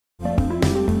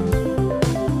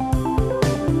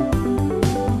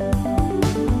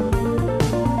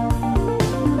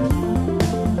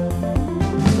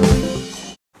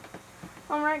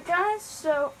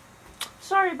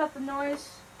sorry about the noise.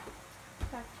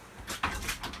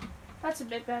 That's a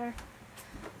bit better.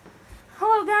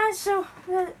 Hello guys, so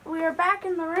we are back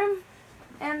in the room,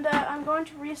 and I'm going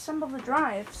to reassemble the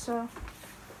drive. So,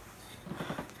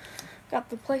 got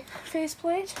the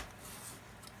faceplate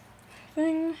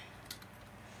thing.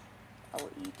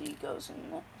 LED goes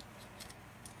in it.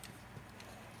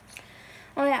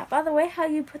 Oh yeah, by the way, how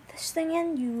you put this thing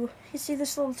in, you see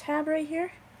this little tab right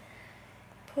here?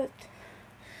 Put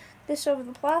this over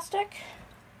the plastic,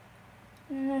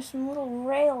 and there's some little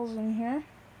rails in here.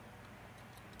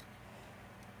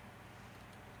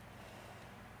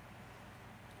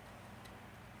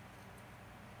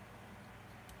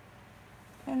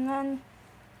 And then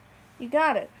you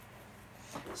got it.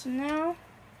 So now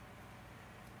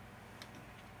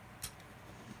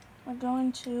we're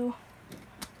going to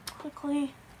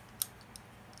quickly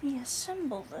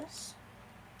reassemble this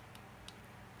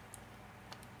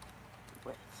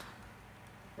with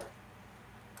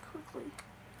quickly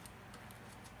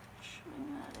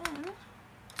shoving that in.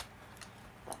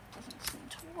 That doesn't seem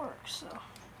to work, so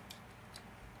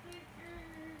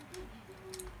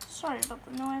sorry about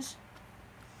the noise.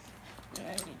 And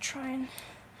then you try and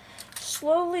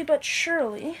slowly but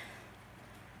surely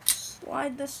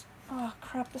slide this. Oh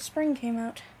crap, the spring came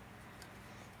out.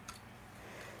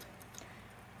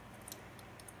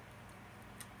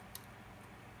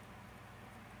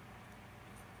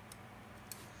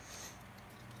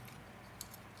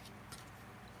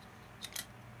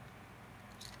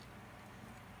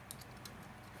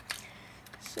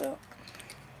 So,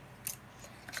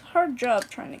 it's a hard job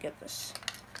trying to get this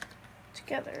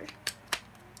together.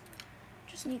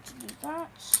 Just need to do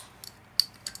that.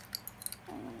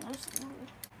 And then there's the little.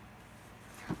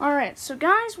 Alright, so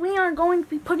guys, we are going to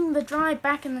be putting the drive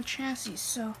back in the chassis,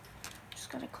 so just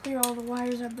gotta clear all the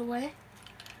wires out of the way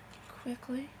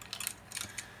quickly.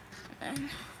 And then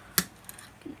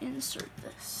you can insert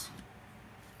this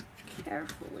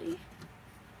carefully.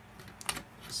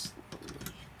 Slowly.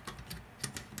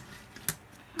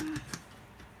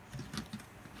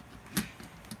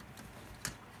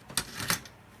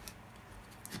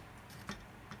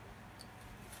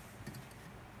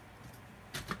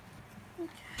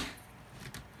 Okay.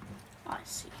 I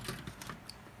see.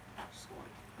 So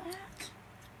like that.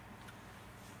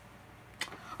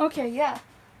 Okay, yeah.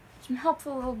 Some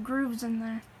helpful little grooves in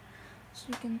there. So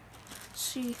you can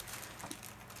see.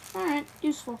 Alright,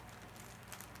 useful.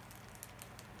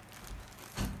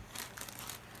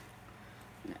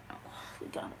 Now, we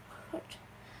gotta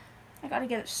I gotta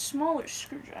get a smaller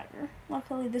screwdriver.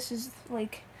 Luckily, this is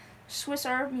like Swiss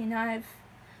Army knife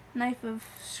of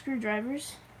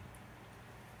screwdrivers.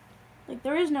 Like,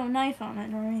 there is no knife on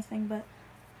it or anything, but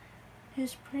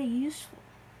it's pretty useful.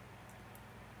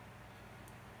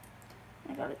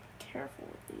 I gotta be careful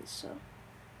with these, so.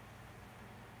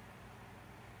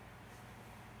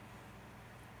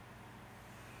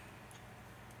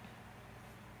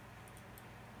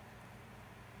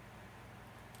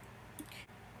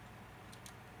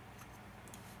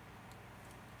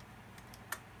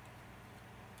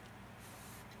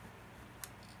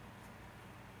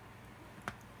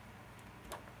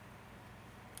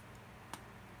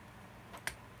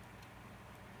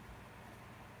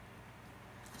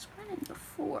 It's went in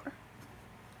before.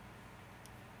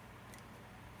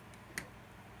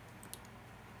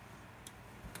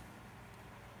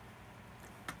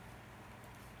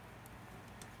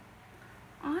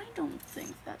 I don't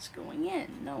think that's going in.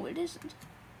 No, it isn't.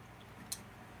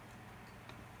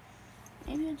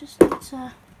 Maybe I just need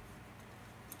to,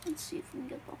 let's see if we can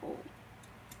get the hole.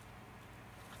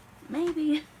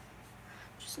 Maybe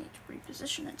just need to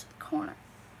reposition it to the corner.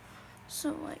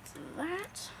 So like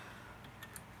that.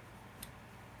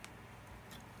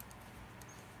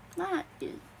 That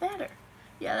is better.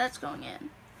 Yeah, that's going in.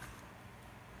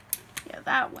 Yeah,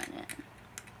 that went in.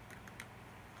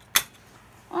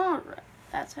 Alright,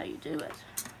 that's how you do it.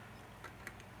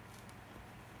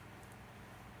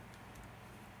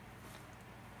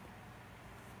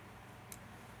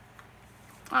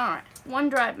 Alright, one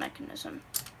drive mechanism.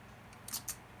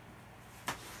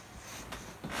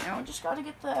 Now we just gotta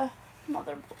get the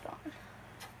motherboard on.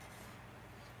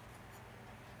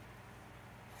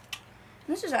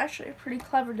 This is actually a pretty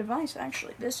clever device,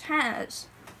 actually. This has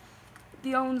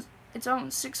its own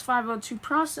 6502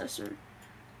 processor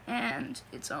and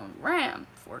its own RAM,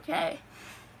 4K.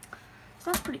 So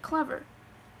that's pretty clever.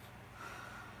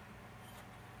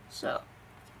 So,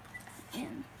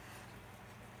 in.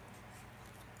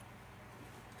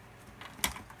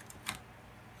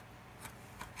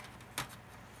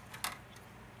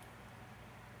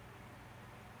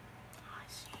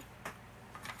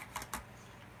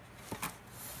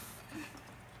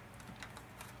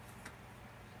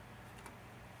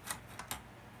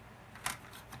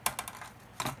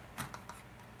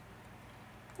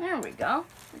 we go.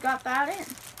 We got that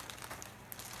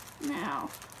in. Now,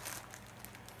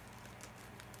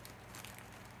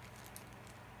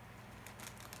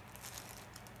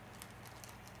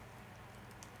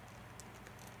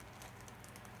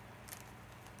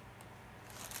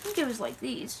 I think it was like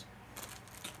these.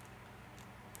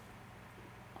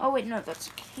 Oh wait, no, that's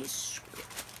a case screw.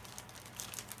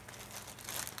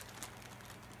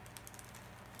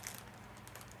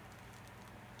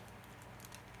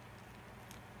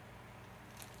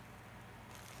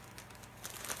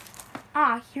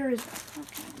 Ah, here is that.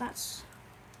 Okay, that's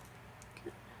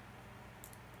good.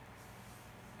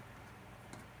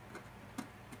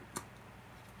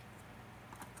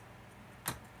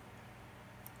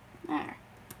 There.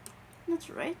 That's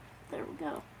right. There we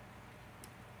go.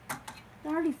 It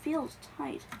already feels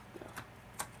tight, though.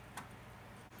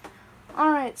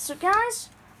 Alright, so guys,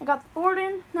 I got the board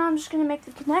in. Now I'm just going to make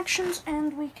the connections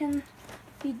and we can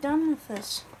be done with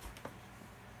this.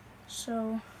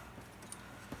 So,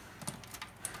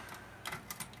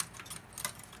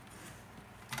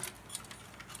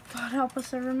 God help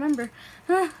us, I remember.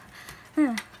 If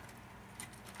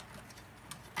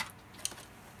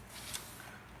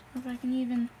I can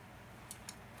even...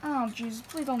 Oh, Jesus,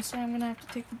 please don't say I'm going to have to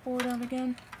take the board out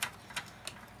again.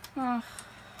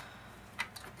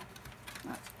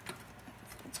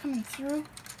 It's coming through.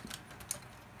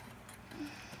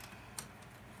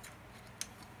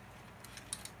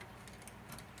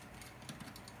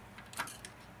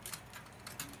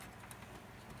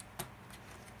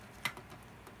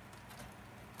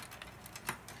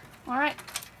 Alright,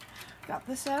 got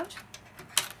this out.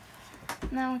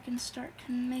 Now we can start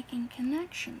making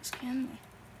connections, can we?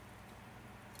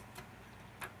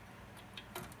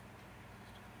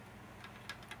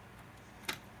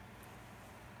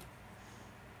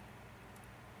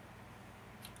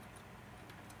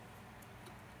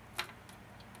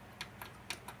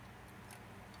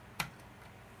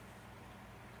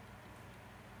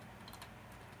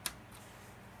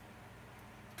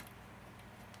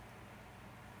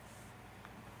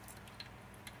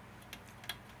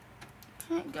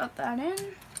 Okay, got that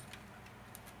in.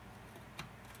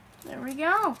 There we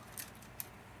go.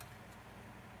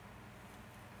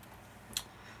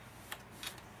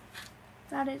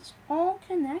 That is all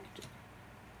connected.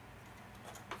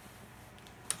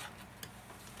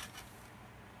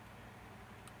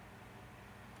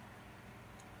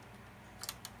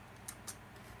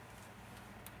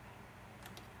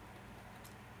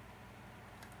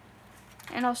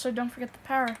 And also don't forget the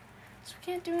power. So we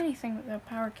can't do anything without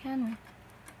power, can we?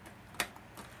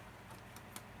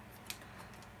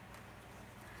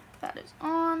 That is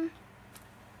on.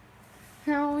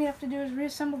 Now all we have to do is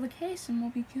reassemble the case and we'll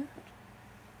be good.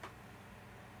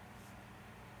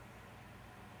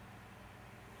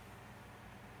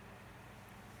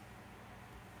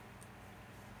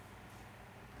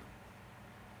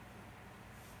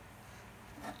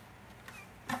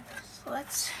 So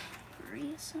let's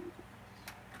reassemble.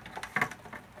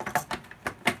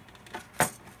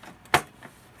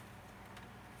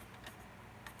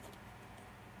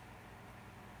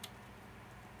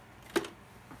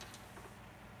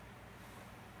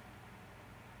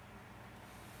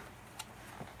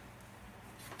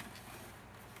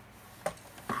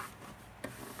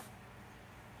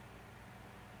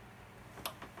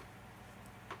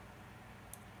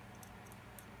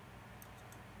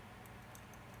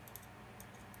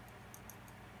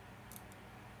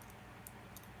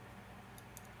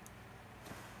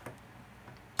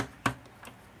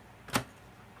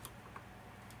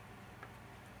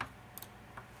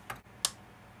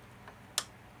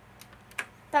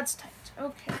 That's tight.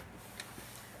 Okay.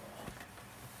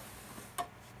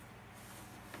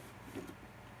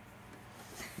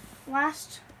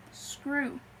 Last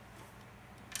screw.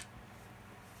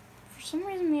 For some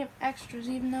reason we have extras,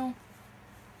 even though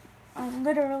I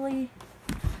literally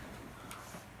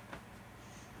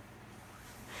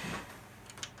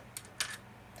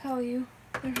tell you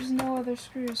there's no other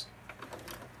screws.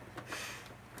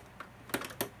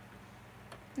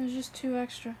 There's just 2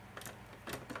 extra.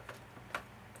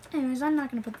 Anyways, I'm not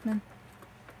going to put them in.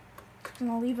 And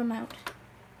I'll leave them out.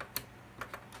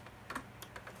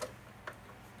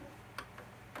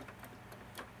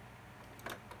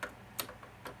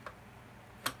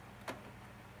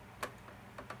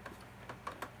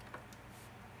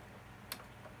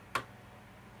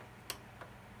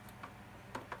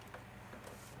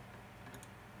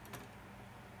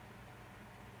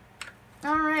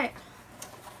 Alright.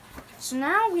 So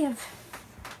now we have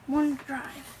one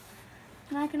drive.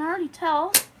 And I can already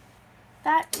tell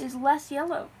that is less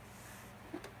yellow.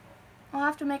 I'll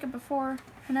have to make a before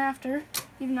and after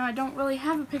even though I don't really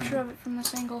have a picture of it from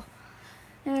this angle.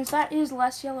 And that is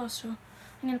less yellow, so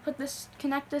I'm going to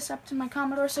connect this up to my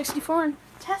Commodore 64 and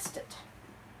test it.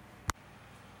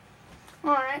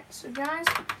 Alright, so guys,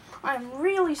 I'm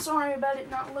really sorry about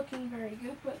it not looking very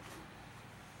good, but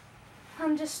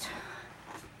I'm just,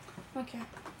 okay,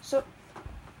 so,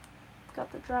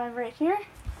 got the drive right here,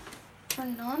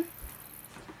 turn it on,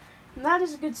 and that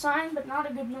is a good sign, but not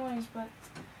a good noise, but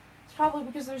it's probably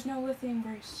because there's no lithium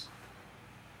grease.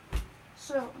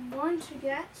 So, I'm going to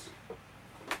get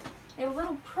a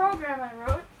little program I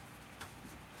wrote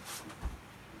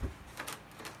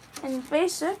in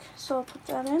BASIC, so I'll put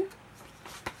that in.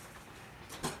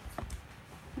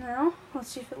 Now, let's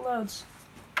see if it loads.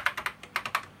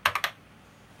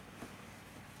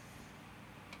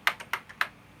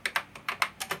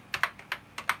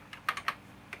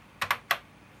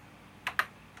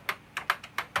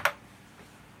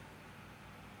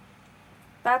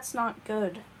 That's not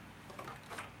good.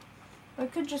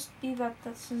 It could just be that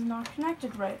this is not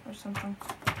connected right or something.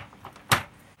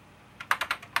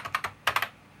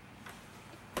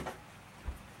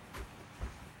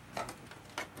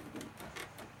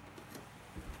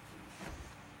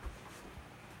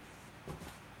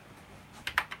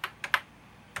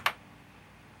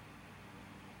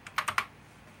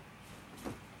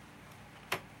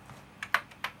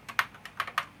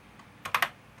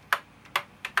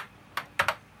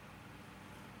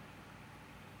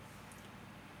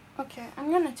 Okay, I'm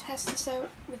going to test this out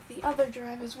with the other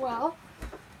drive as well.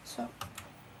 So,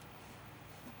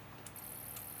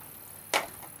 yeah,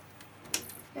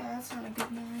 that's not a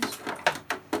good noise.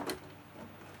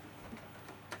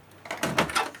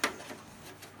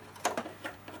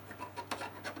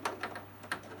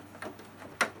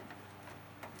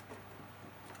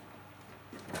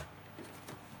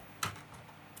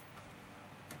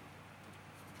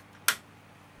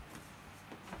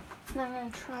 Now I'm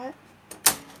going to try it.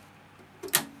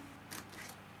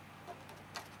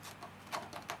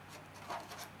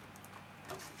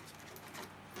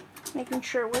 Making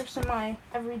sure it works in my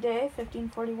everyday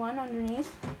 1541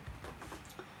 underneath.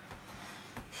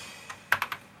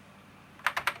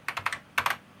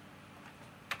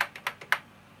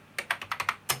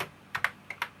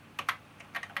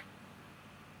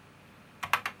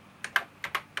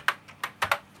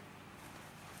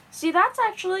 See, that's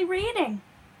actually reading.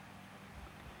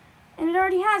 And it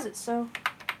already has it, so.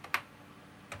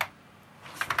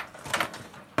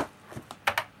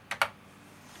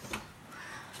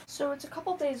 So it's a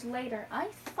couple days later. I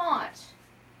thought,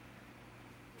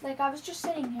 like I was just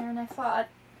sitting here and I thought,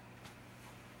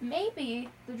 maybe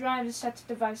the drive is set to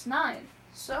device 9.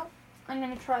 So I'm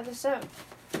going to try this out.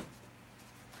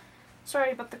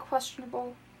 Sorry about the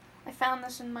questionable. I found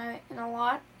this in a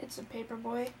lot. It's a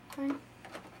Paperboy thing.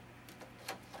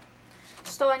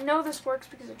 Still, I know this works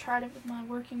because I tried it with my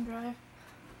working drive.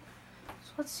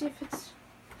 So let's see if it's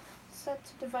set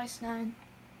to device 9.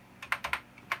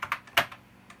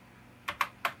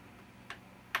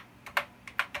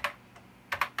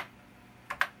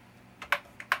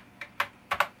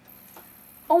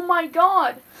 Oh my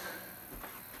god!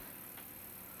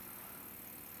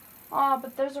 Ah,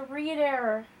 but there's a read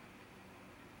error.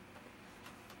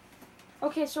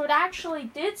 Okay, so it actually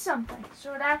did something.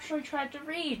 So it actually tried to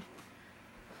read.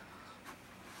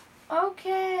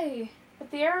 Okay.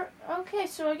 But the error... Okay,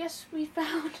 so I guess we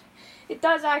found... It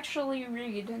does actually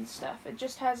read and stuff. It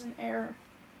just has an error.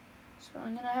 So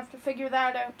I'm going to have to figure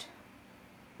that out.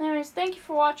 Anyways, thank you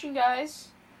for watching, guys.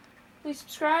 Please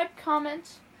subscribe,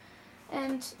 comment,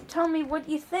 and tell me what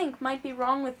you think might be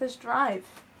wrong with this drive.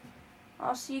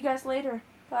 I'll see you guys later.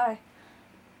 Bye.